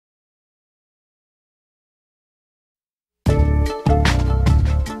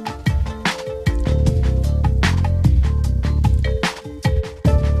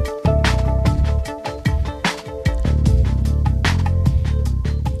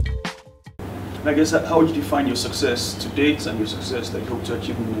And I guess how would you define your success to date and your success that you hope to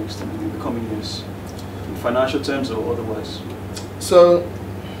achieve in the next in the coming years, in financial terms or otherwise? So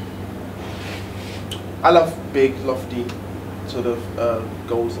I love big, lofty sort of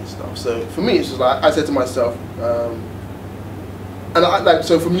goals and stuff. So for me, it's just like I said to myself, and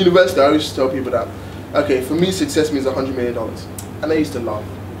so from university, I used to tell people that, okay, for me, success means $100 million, and they used to laugh.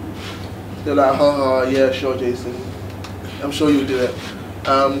 They're like, haha, yeah, sure, Jason, I'm sure you'll do it.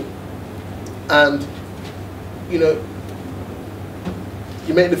 And you know,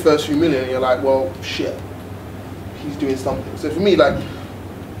 you make the first few million, and you're like, well, shit, he's doing something. So for me, like,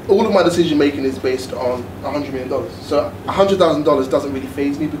 all of my decision making is based on $100 million. So $100,000 doesn't really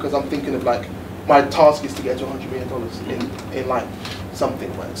faze me because I'm thinking of like, my task is to get to $100 million in like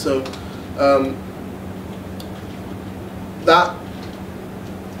something, right? So that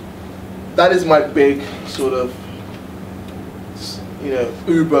is my big sort of, you know,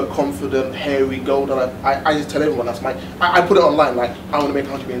 uber confident, hairy goal that I just tell everyone. That's I put it online, like, I want to make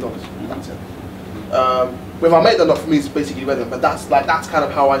 $100 million. That's it. Whether I make that or not, for me is basically irrelevant, but that's kind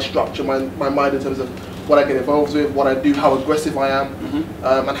of how I structure my mind in terms of what I get involved with, what I do, how aggressive I am,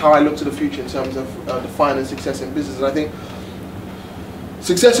 and how I look to the future in terms of defining success in business. And I think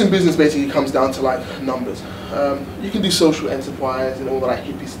success in business basically comes down to like numbers. You can do social enterprise and all that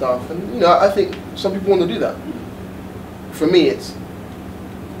hippie stuff, and you know, I think some people want to do that. For me, it's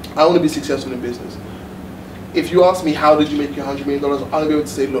I want to be successful in business. If you ask me how did you make your $100 million, I'm gonna be able to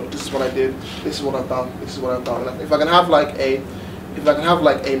say, look, this is what I did, this is what I've done, this is what I've done. And if I can have like a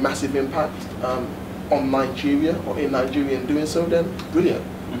massive impact on Nigeria or in Nigeria in doing so, then brilliant.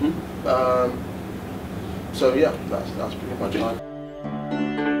 So yeah, that's pretty much it.